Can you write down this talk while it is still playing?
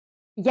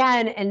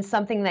Yeah, and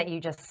something that you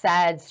just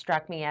said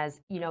struck me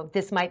as,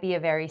 this might be a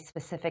very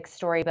specific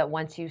story, but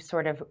once you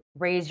sort of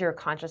raise your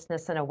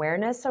consciousness and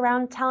awareness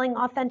around telling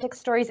authentic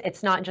stories,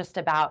 it's not just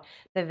about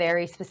the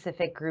very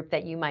specific group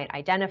that you might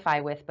identify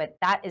with, but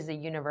that is a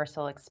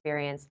universal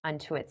experience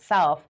unto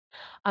itself.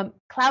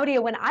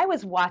 Claudia, when I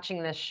was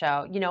watching this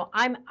show,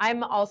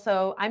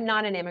 I'm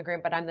not an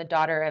immigrant, but I'm the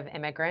daughter of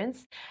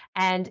immigrants.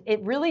 And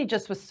it really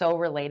just was so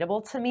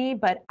relatable to me.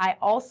 But I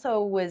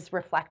also was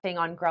reflecting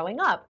on growing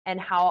up and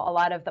how a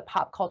lot of the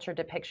pop culture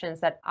depictions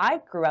that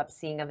I grew up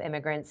seeing of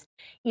immigrants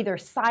either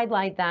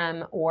sidelined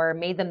them or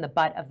made them the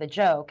butt of the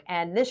joke.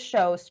 And this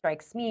show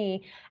strikes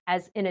me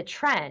as in a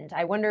trend.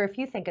 I wonder if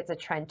you think it's a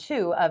trend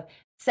too of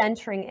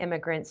centering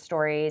immigrant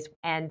stories,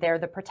 and they're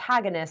the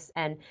protagonists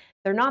and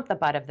they're not the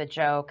butt of the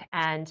joke.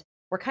 And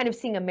we're kind of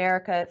seeing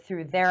America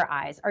through their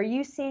eyes. Are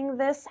you seeing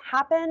this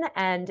happen?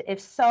 And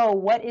if so,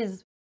 what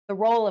is the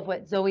role of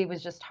what Zoe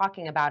was just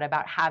talking about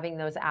having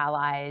those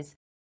allies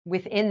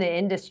within the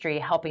industry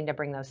helping to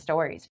bring those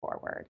stories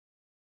forward?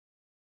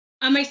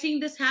 Am I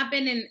seeing this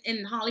happen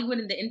in Hollywood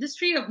in the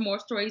industry of more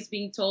stories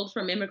being told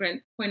from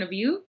immigrant point of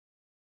view?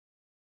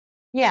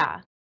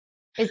 Yeah.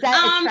 Is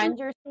that a Um, trend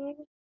you're seeing?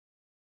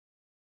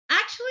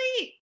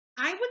 Actually,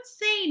 I would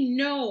say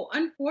no. Mm,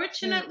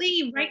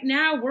 Unfortunately, right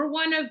now we're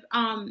one of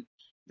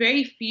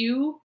very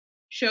few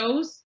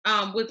shows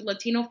with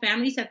Latino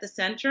families at the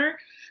center.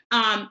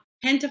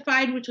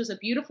 Gentified, which was a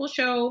beautiful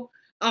show,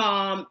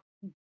 um,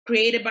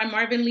 created by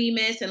Marvin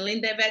Lemus and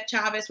Yvette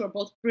Chávez, who are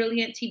both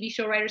brilliant TV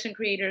show writers and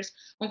creators.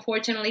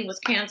 Unfortunately, was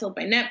canceled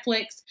by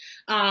Netflix.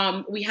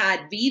 We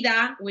had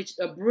Vida, which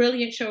a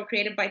brilliant show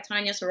created by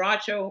Tanya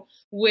Saracho,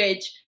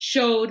 which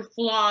showed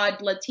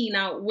flawed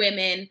Latina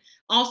women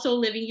also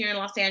living here in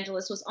Los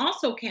Angeles, was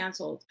also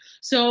canceled.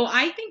 So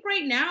I think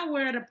right now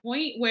we're at a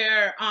point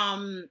where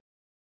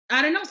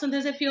I don't know.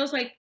 Sometimes it feels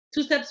like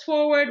two steps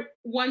forward,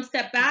 one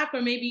step back,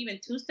 or maybe even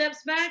two steps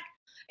back.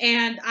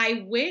 And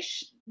I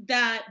wish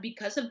that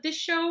because of this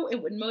show,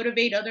 it would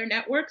motivate other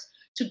networks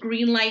to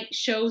greenlight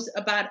shows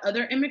about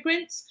other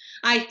immigrants.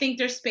 I think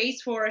there's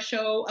space for a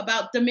show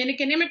about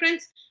Dominican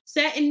immigrants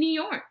set in New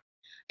York.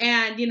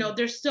 And mm,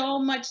 there's so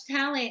much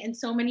talent and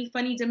so many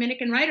funny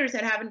Dominican writers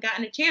that haven't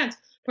gotten a chance.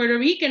 Puerto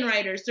Rican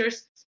writers,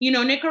 there's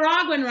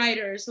Nicaraguan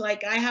writers.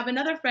 Like I have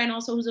another friend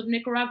also who's of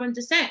Nicaraguan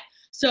descent.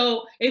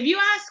 So if you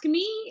ask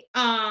me,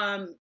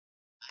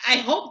 I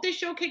hope this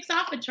show kicks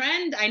off a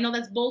trend. I know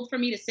that's bold for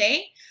me to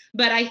say,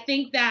 but I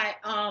think that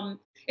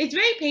it's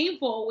very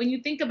painful when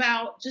you think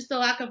about just the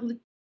lack of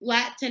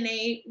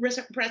Latina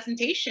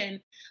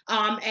representation,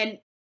 and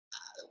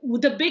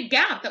the big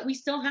gap that we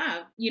still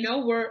have.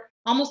 We're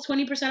almost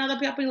 20% of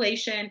the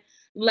population,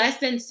 less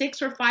than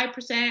 6 or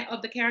 5%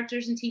 of the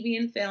characters in TV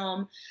and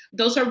film.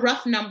 Those are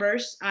rough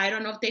numbers. I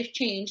don't know if they've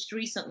changed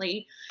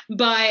recently,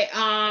 but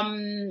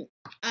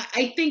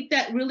I think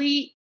that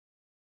really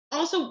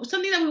also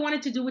something that we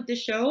wanted to do with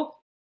this show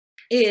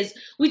is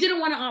we didn't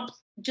want to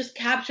just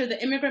capture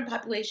the immigrant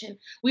population.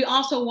 We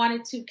also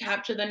wanted to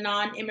capture the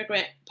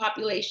non-immigrant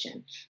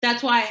population.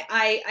 That's why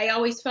I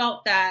always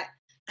felt that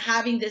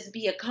having this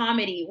be a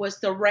comedy was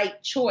the right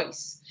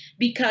choice mm,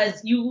 because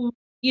you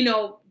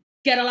know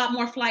get a lot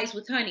more flies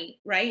with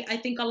honey, right? I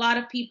think a lot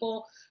of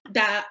people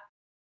that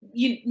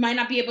you might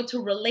not be able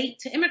to relate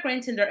to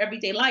immigrants in their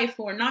everyday life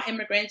who are not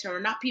immigrants or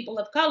not people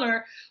of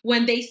color,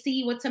 when they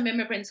see what some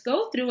immigrants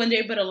go through and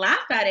they're able to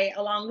laugh at it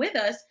along with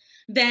us,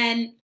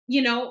 then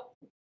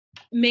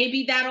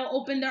maybe that'll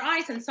open their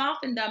eyes and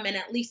soften them, and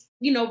at least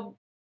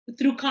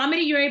through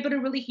comedy you're able to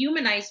really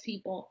humanize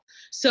people.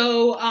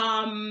 So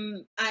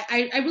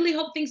I really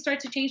hope things start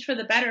to change for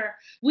the better.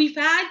 We've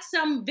had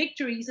some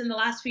victories in the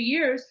last few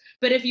years,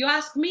 but if you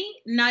ask me,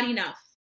 not enough.